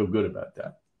 you feel good about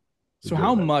that. Feel So good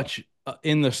how about that. much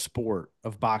in the sport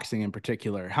of boxing in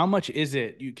particular, how much is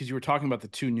it, because you were talking about the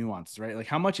two nuances, right? Like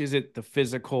how much is it the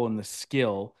physical and the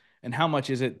skill, and how much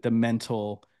is it the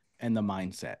mental and the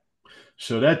mindset?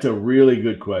 So that's a really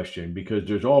good question because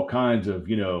there's all kinds of,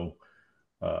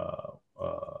 uh,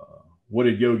 what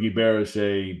did Yogi Berra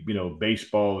say? You know,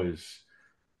 baseball is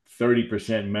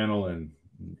 30% mental and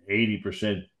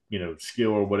 80%,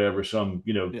 skill or whatever. Some,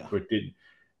 Yeah. or did,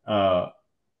 uh,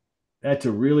 that's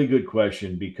a really good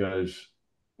question because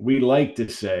we like to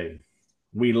say,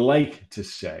 we like to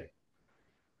say,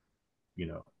 you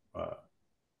know, uh,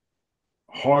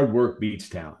 hard work beats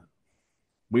talent.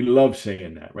 We love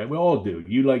saying that, right? We all do.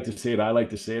 You like to say it. I like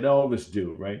to say it. All of us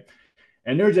do, right?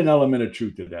 And there's an element of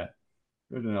truth to that.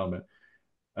 There's an element.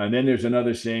 And then there's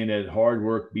another saying that hard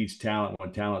work beats talent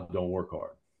when talent don't work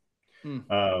hard.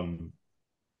 Mm. Um,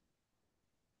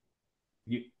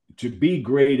 you, to be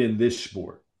great in this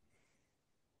sport,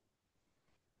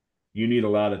 you need a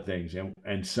lot of things,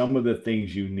 and some of the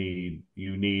things you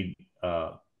need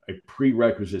a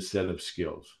prerequisite set of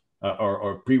skills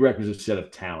or prerequisite set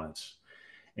of talents.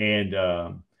 And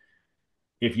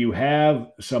if you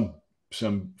have some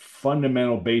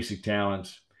fundamental basic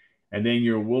talents, and then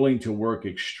you're willing to work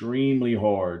extremely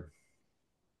hard,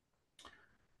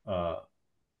 uh,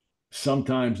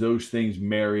 sometimes those things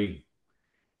marry,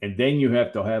 and then you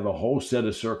have to have a whole set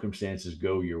of circumstances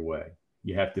go your way.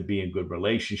 You have to be in good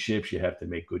relationships. You have to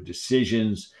make good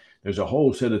decisions. There's a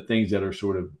whole set of things that are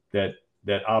sort of that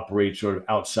operate sort of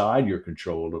outside your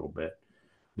control a little bit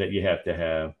that you have to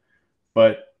have.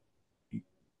 But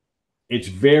it's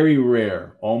very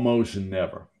rare, almost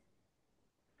never,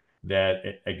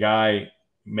 that a guy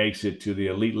makes it to the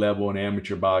elite level in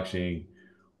amateur boxing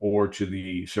or to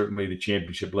the certainly the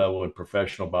championship level in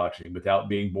professional boxing without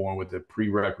being born with a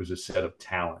prerequisite set of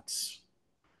talents,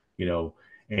 you know.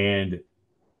 And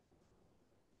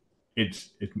it's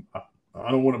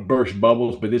I don't want to burst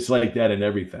bubbles, but it's like that in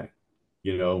everything.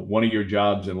 You know, one of your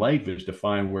jobs in life is to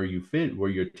find where you fit, where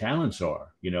your talents are,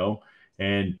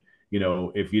 and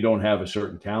if you don't have a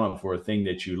certain talent for a thing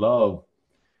that you love,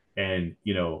 and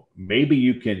maybe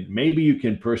you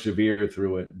can persevere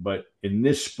through it, but in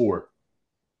this sport,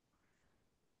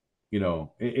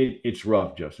 it's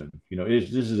rough, Justin.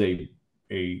 This is a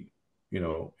a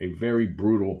very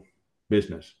brutal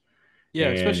business. Yeah,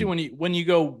 especially And when you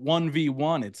go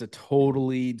 1v1, it's a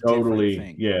totally different totally,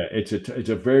 thing. yeah, it's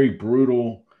a very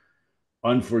brutal,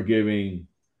 unforgiving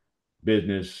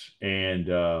business. And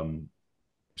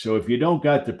so if you don't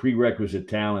got the prerequisite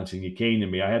talents, and you came to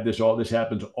me, this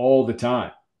happens all the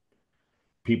time.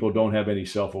 People don't have any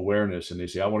self-awareness, and they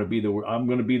say, I'm going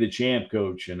to be the champ,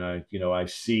 coach. And I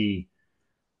see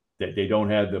that they don't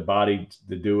have the body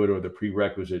to do it or the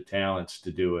prerequisite talents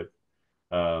to do it.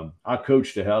 I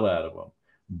coach the hell out of them,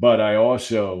 but I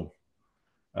also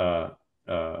uh,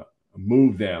 uh,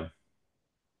 move them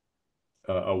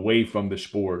away from the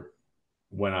sport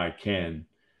when I can,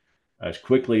 as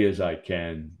quickly as I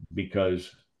can,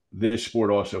 because this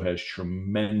sport also has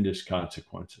tremendous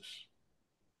consequences.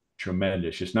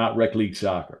 Tremendous. It's not rec league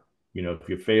soccer. If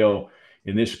you fail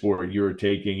in this sport, you're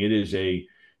taking it is a,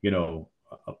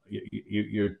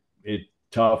 you're it's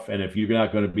tough, and if you're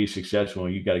not going to be successful,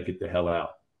 you got to get the hell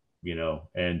out.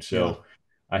 And Yeah. so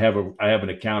I have an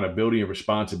accountability and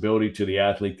responsibility to the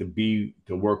athlete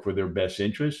to work for their best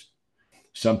interest.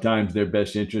 Sometimes their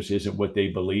best interest isn't what they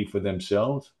believe for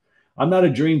themselves. I'm not a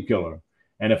dream killer.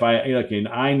 And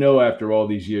I know after all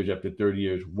these years, after 30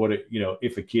 years,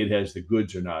 if a kid has the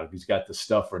goods or not, if he's got the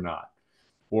stuff or not,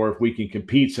 or if we can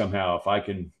compete somehow, if I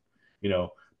can,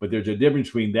 but there's a difference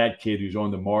between that kid who's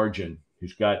on the margin,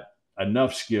 who's got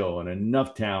enough skill and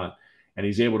enough talent, and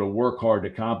he's able to work hard to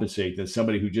compensate, than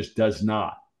somebody who just does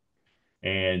not.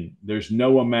 And there's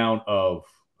no amount of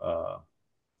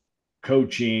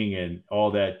coaching and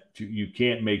all that. You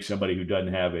can't make somebody who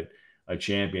doesn't have it a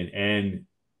champion. And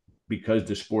because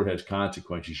the sport has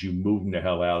consequences, you move them the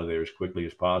hell out of there as quickly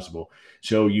as possible.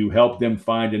 So you help them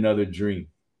find another dream.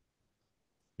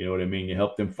 You know what I mean? You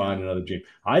help them Yeah. find another dream.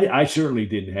 I certainly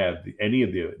didn't have any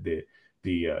of the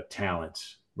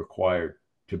talents required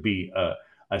to be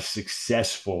a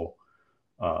successful.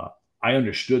 Uh, I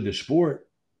understood the sport,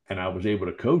 and I was able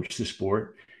to coach the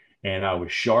sport, and I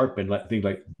was sharp and things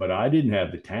like. But I didn't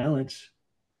have the talents.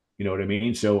 You know what I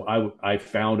mean? So I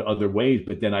found other ways,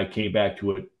 but then I came back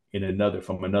to it in another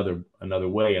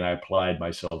way, and I applied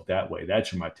myself that way.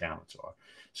 That's where my talents are.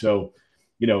 So,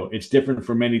 it's different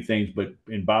for many things, but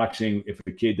in boxing, if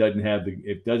a kid doesn't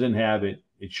have it,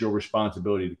 it's your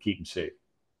responsibility to keep him safe.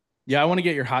 Yeah, I want to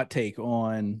get your hot take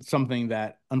on something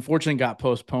that unfortunately got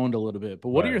postponed a little bit. But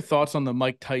what are your Right. thoughts on the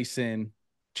Mike Tyson,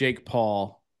 Jake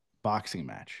Paul boxing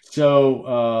match?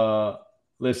 So,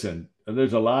 listen,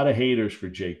 there's a lot of haters for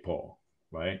Jake Paul,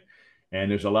 right? And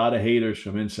there's a lot of haters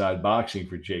from inside boxing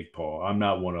for Jake Paul. I'm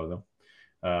not one of them.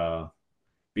 Uh,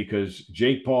 because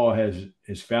Jake Paul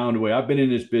has found a way. I've been in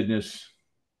this business,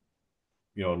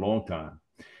 a long time,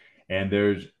 and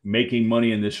there's making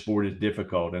money in this sport is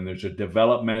difficult, and there's a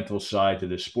developmental side to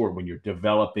this sport when you're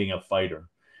developing a fighter.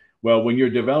 Well, when you're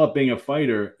developing a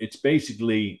fighter, it's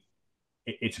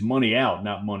money out,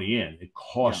 not money in. It Yeah.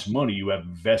 costs money. You have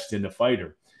invest in the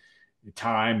fighter,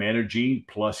 time, energy,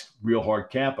 plus real hard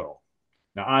capital.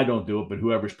 Now I don't do it, but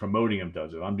whoever's promoting him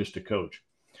does it. I'm just a coach.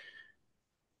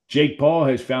 Jake Paul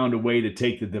has found a way to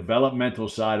take the developmental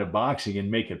side of boxing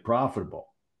and make it profitable.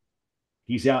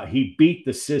 He beat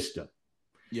the system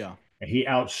Yeah. and he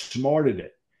outsmarted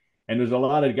it. And there's a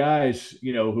lot of guys,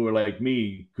 who are like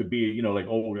me, could be, like,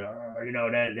 oh,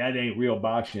 that ain't real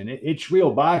boxing. It's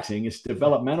real boxing. It's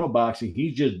developmental boxing.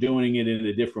 He's just doing it in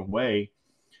a different way.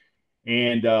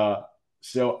 And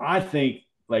so I think,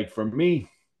 like, for me,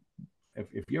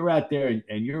 if you're out there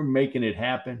and you're making it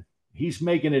happen, he's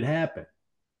making it happen.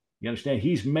 You understand?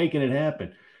 He's making it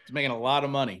happen. He's making a lot of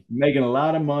money. Making a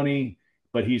lot of money,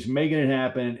 but he's making it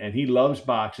happen, and he loves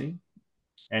boxing,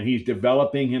 and he's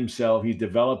developing himself. He's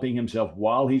developing himself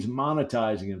while he's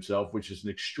monetizing himself, which is an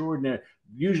extraordinary.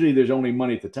 Usually, there's only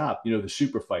money at the top. The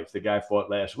super fights. The guy fought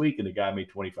last week, and the guy made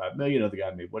 25 million. Other guy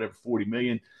made whatever 40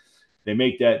 million. They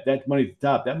make that money at the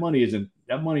top. That money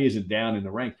isn't down in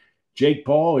the ranks. Jake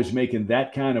Paul is making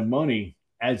that kind of money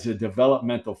as a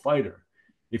developmental fighter.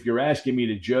 If you're asking me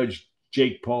to judge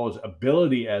Jake Paul's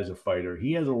ability as a fighter,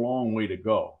 he has a long way to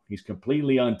go. He's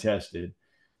completely untested.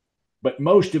 But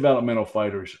most developmental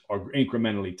fighters are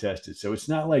incrementally tested. So it's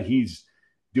not like he's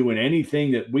doing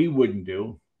anything that we wouldn't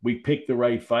do. We pick the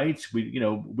right fights. We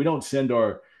don't send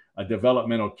a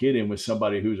developmental kid in with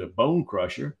somebody who's a bone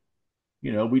crusher.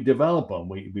 We develop him.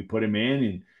 We put him in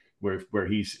and where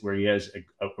he has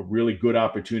a really good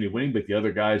opportunity of winning, but the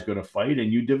other guy is going to fight,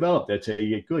 and you develop. That's how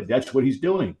you get good. That's what he's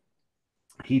doing.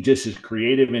 He just is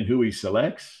creative in who he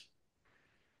selects.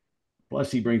 Plus,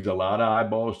 he brings a lot of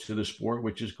eyeballs to the sport,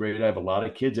 which is great. I have a lot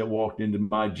of kids that walked into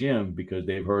my gym because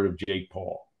they've heard of Jake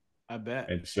Paul. I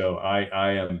bet. And so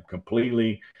I am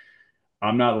completely,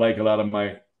 I'm not like a lot of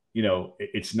my,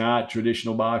 it's not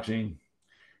traditional boxing.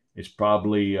 It's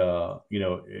probably, and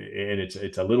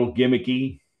it's a little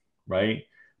gimmicky, right?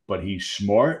 But he's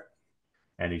smart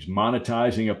and he's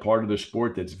monetizing a part of the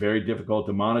sport that's very difficult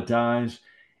to monetize.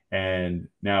 And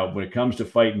now, when it comes to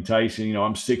fighting Tyson,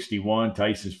 I'm 61,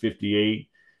 Tyson's 58.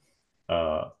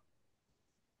 Uh,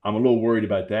 I'm a little worried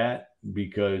about that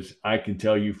because I can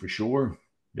tell you for sure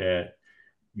that,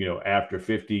 after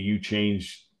 50,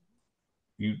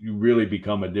 you really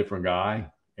become a different guy.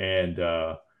 And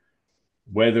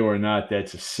whether or not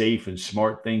that's a safe and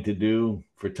smart thing to do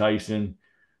for Tyson,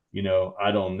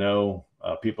 I don't know.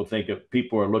 People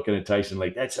are looking at Tyson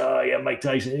like, that's, oh yeah, Mike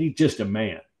Tyson. He's just a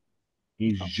man.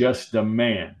 He's just a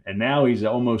man. And now he's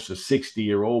almost a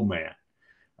 60-year-old man,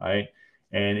 right?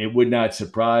 And it would not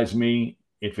surprise me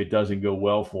if it doesn't go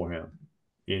well for him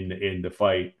in the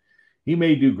fight. He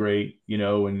may do great,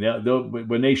 and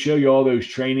when they show you all those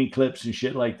training clips and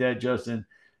shit like that, Justin,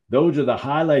 those are the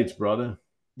highlights, brother.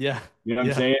 Yeah. You know what I'm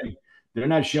Yeah. saying? They're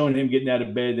not showing him getting out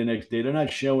of bed the next day. They're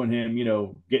not showing him,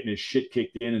 getting his shit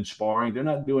kicked in and sparring. They're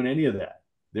not doing any of that.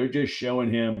 They're just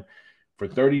showing him for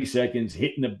 30 seconds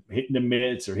hitting the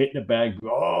mitts or hitting the bag.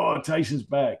 Oh, Tyson's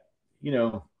back. He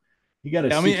got a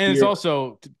Yeah, I mean, and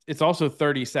 60-year. it's also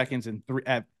 30 seconds and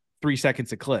 3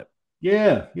 seconds a clip.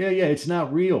 Yeah, yeah, yeah. It's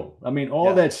not real. I mean, all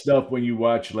Yeah. that stuff when you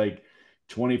watch like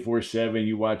 24/7,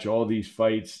 you watch all these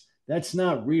fights, that's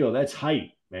not real. That's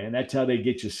hype, man. That's how they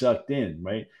get you sucked in,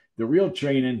 right? The real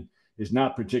training is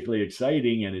not particularly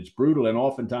exciting and it's brutal. And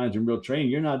oftentimes in real training,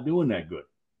 you're not doing that good,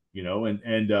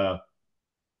 and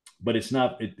but it's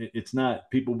not.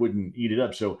 People wouldn't eat it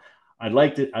up. So I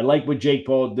liked it. I like what Jake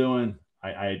Paul's doing.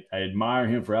 I admire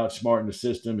him for outsmarting the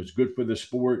system. It's good for the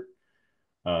sport.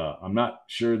 I'm not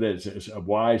sure that it's a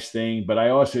wise thing, but I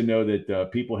also know that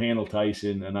people handle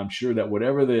Tyson, and I'm sure that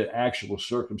whatever the actual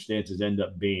circumstances end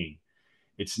up being,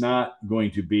 it's not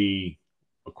going to be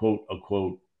a quote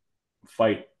unquote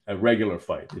fight, a regular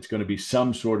fight. It's going to be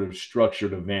some sort of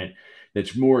structured event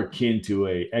that's more akin to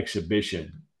a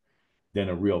exhibition than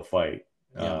a real fight,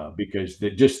 Yeah. because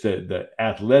the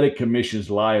athletic commission's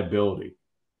liability,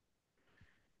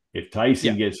 if Yeah.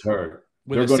 Tyson gets hurt,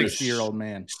 With they're a going to 60-year-old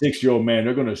man. 6-year-old man.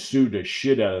 They're going to sue the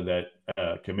shit out of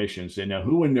that commission. Say, now,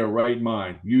 who in their right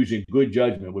mind, using good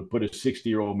judgment, would put a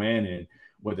 60-year-old man in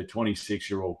with a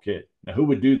 26-year-old kid? Now, who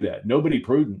would do that? Nobody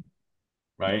prudent,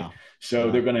 right? No.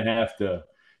 So they're No. going to have to.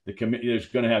 There's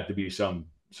going to have to be something.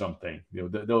 They'll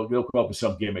come up with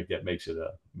some gimmick that makes it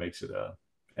a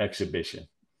exhibition.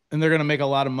 And they're going to make a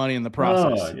lot of money in the Oh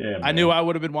process. yeah, I knew man. I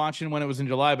would have been watching when it was in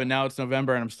July, but now it's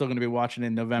November, and I'm still going to be watching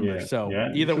in November. Yeah, So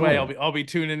yeah. either way, Sure. I'll be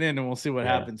tuning in, and we'll see what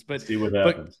Yeah. happens. But See what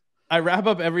but happens. I wrap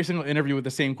up every single interview with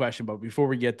the same question. But before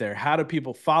we get there, how do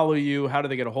people follow you? How do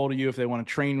they get a hold of you if they want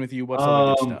to train with you? What's all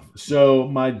that good stuff?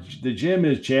 So the gym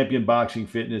is Champion Boxing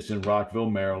Fitness in Rockville,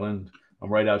 Maryland. I'm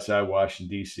right outside Washington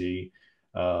D.C.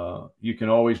 You can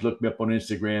always look me up on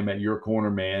Instagram at Your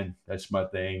Corner Man. That's my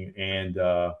thing, and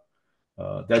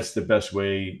that's the best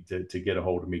way to get a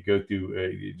hold of me. Go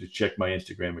through to check my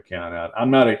Instagram account out.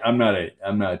 I'm not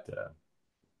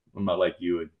like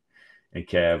you and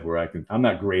Cav, where I'm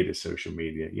not great at social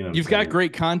media. You know what I'm You've got saying?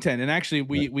 great content, and actually,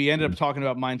 we ended up talking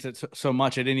about mindset so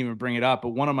much I didn't even bring it up. But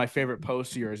one of my favorite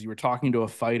posts of yours, you were talking to a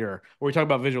fighter, or we talked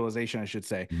about visualization, I should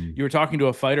say. Mm. You were talking to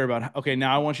a fighter about, okay,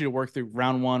 now I want you to work through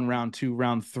round 1, round 2,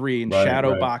 round 3, and Right,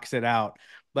 shadow right, box it out.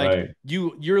 Like right.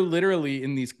 you're literally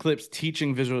in these clips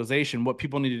teaching visualization. What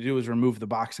people need to do is remove the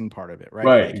boxing part of it, right?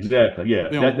 Right, Like, exactly. Yeah,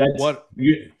 that's what?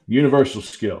 universal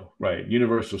skill, right?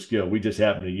 Universal skill. We just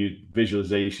happen to use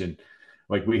visualization,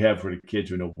 like we have for the kids.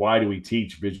 We know, why do we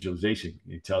teach visualization?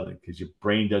 You tell them because your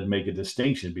brain doesn't make a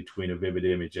distinction between a vivid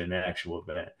image and an actual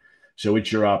event. So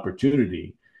it's your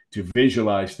opportunity to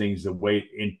visualize things the way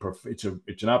it's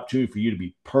an opportunity for you to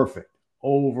be perfect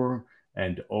over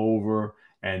and over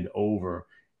and over.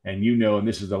 And and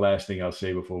this is the last thing I'll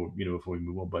say before we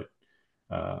move on, but.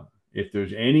 Uh, if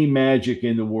there's any magic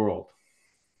in the world,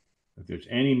 if there's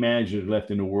any magic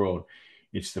left in the world,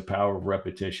 it's the power of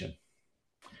repetition.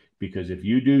 Because if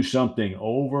you do something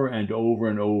over and over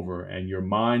and over, and your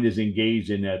mind is engaged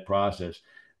in that process,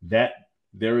 that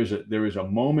there is a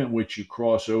moment which you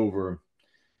cross over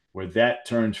where that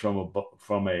turns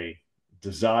from a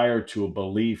desire to a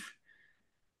belief.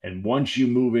 And once you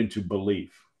move into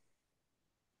belief,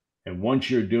 and once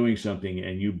you're doing something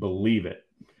and you believe it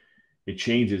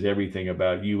changes everything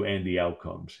about you and the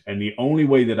outcomes. And the only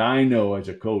way that I know as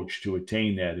a coach to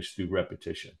attain that is through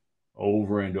repetition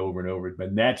over and over and over.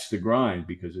 But that's the grind,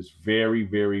 because it's very,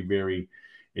 very, very,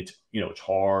 it's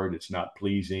hard. It's not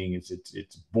pleasing. It's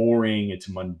boring. It's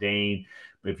mundane.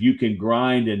 But if you can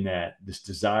grind in this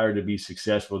desire to be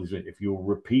successful, if you'll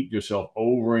repeat yourself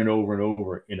over and over and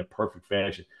over in a perfect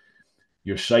fashion,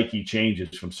 your psyche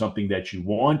changes from something that you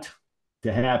want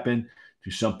to happen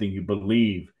to something you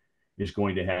believe is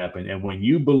going to happen. And when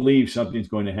you believe something's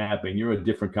going to happen, you're a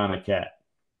different kind of cat.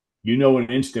 You know, in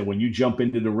an instant when you jump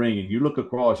into the ring and you look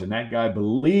across and that guy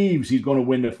believes he's going to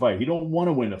win the fight. He don't want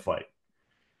to win the fight.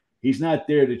 He's not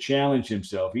there to challenge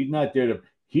himself.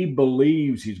 He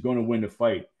believes he's going to win the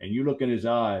fight. And you look in his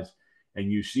eyes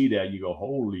and you see that, you go,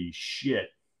 holy shit.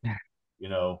 You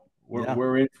know, we're Yeah,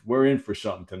 we're in we're in for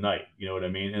something tonight. You know what I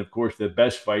mean? And of course, the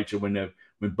best fights are when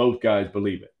both guys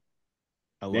believe it.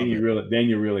 I Then love you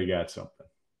it. really got something.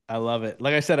 I love it.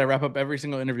 Like I said, I wrap up every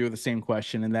single interview with the same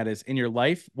question, and that is, in your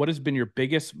life, what has been your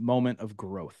biggest moment of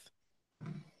growth?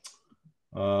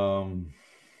 Um,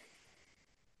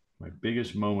 my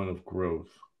biggest moment of growth,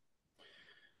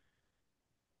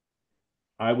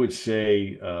 I would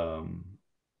say,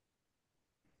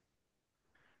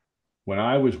 when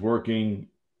I was working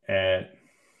at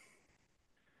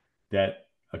that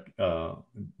uh,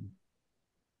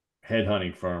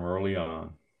 headhunting firm early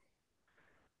on.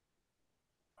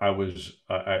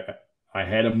 I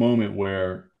had a moment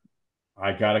where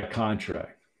I got a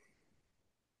contract,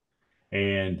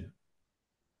 and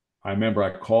I remember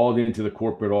I called into the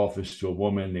corporate office to a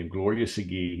woman named Gloria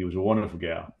Segui. He was a wonderful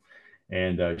gal.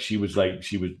 And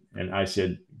and I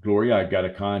said, Gloria, I got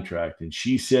a contract. And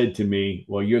she said to me,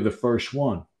 well, you're the first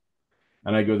one.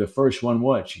 And I go, the first one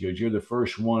what? She goes, you're the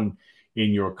first one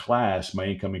in your class, my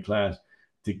incoming class,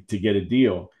 to get a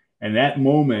deal. And that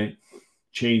moment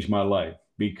changed my life,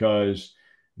 because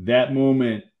that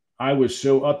moment I was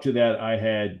so up to that. I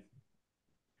had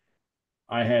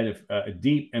a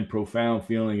deep and profound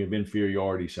feeling of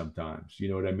inferiority sometimes. You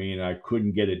know what I mean? I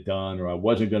couldn't get it done, or I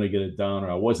wasn't going to get it done, or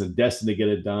I wasn't destined to get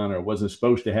it done, or it wasn't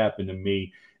supposed to happen to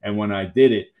me. And when I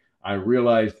did it, I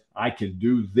realized I can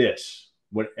do this.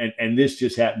 And this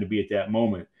just happened to be at that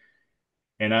moment.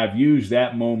 And I've used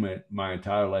that moment my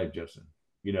entire life, Justin.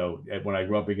 You know, when I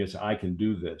grew up against, I can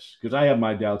do this, because I have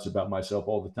my doubts about myself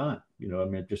all the time. You know, I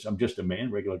mean, I'm just a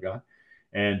man, regular guy,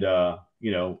 and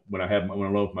you know, when I'm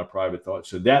alone with my private thoughts.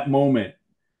 So that moment,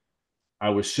 I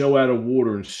was so out of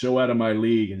water and so out of my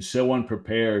league and so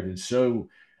unprepared and so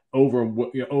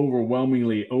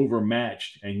overwhelmingly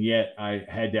overmatched, and yet I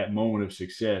had that moment of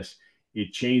success.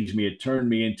 It changed me. It turned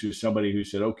me into somebody who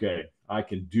said, "Okay, I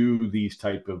can do these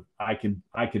type of. I can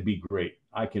be great.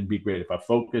 I can be great if I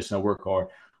focus and I work hard.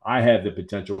 I have the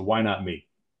potential. Why not me?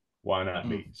 Why not Mm.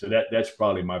 me?" So that's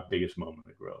probably my biggest moment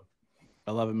of growth.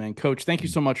 I love it, man. Coach, thank you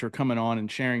so much for coming on and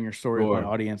sharing your story with my Sure,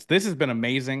 audience. This has been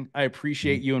amazing. I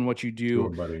appreciate you and what you sure,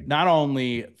 do, buddy. not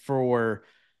only for,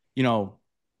 you know,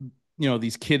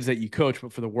 these kids that you coach,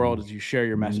 but for the world as you share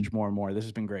your Mm-hmm. message more and more. This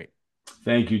has been great.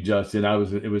 Thank you, Justin.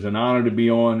 It was an honor to be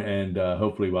on, and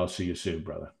hopefully I'll see you soon,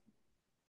 brother.